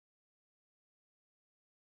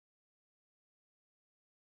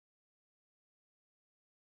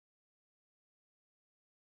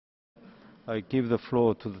I give the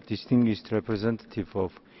floor to the distinguished representative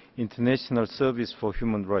of International Service for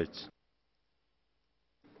Human Rights.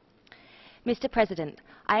 Mr. President,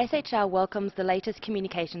 ISHR welcomes the latest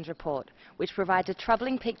communications report, which provides a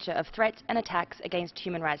troubling picture of threats and attacks against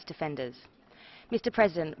human rights defenders. Mr.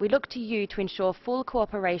 President, we look to you to ensure full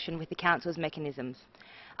cooperation with the Council's mechanisms.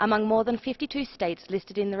 Among more than 52 states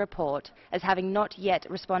listed in the report as having not yet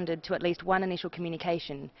responded to at least one initial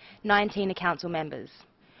communication, 19 are Council members.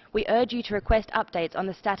 We urge you to request updates on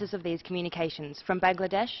the status of these communications from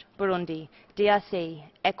Bangladesh, Burundi, DRC,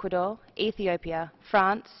 Ecuador, Ethiopia,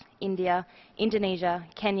 France, India, Indonesia,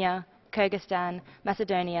 Kenya, Kyrgyzstan,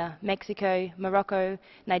 Macedonia, Mexico, Morocco,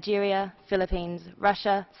 Nigeria, Philippines,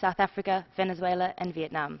 Russia, South Africa, Venezuela and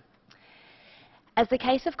Vietnam. As the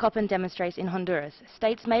case of Copan demonstrates in Honduras,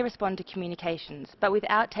 states may respond to communications, but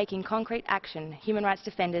without taking concrete action, human rights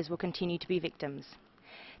defenders will continue to be victims.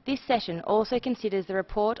 This session also considers the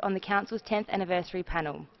report on the Council's 10th anniversary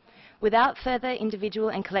panel. Without further individual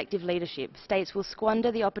and collective leadership, states will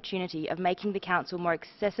squander the opportunity of making the Council more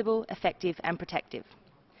accessible, effective and protective.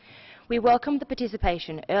 We welcome the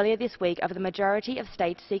participation earlier this week of the majority of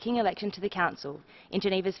states seeking election to the Council in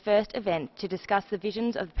Geneva's first event to discuss the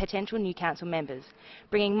visions of potential new Council members,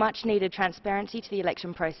 bringing much needed transparency to the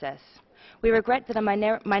election process. We regret that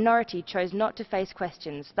a minority chose not to face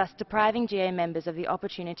questions, thus depriving GA members of the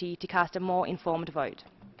opportunity to cast a more informed vote.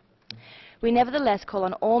 We nevertheless call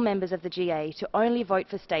on all members of the GA to only vote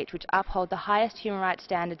for states which uphold the highest human rights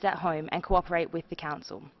standards at home and cooperate with the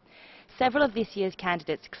Council. Several of this year's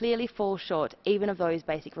candidates clearly fall short even of those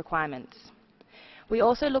basic requirements. We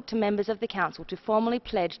also look to members of the Council to formally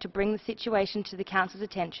pledge to bring the situation to the Council's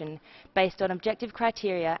attention based on objective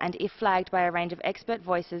criteria and if flagged by a range of expert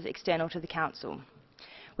voices external to the Council.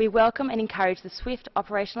 We welcome and encourage the swift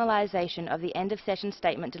operationalisation of the end-of-session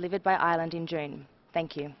statement delivered by Ireland in June.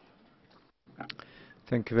 Thank you.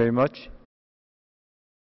 Thank you very much.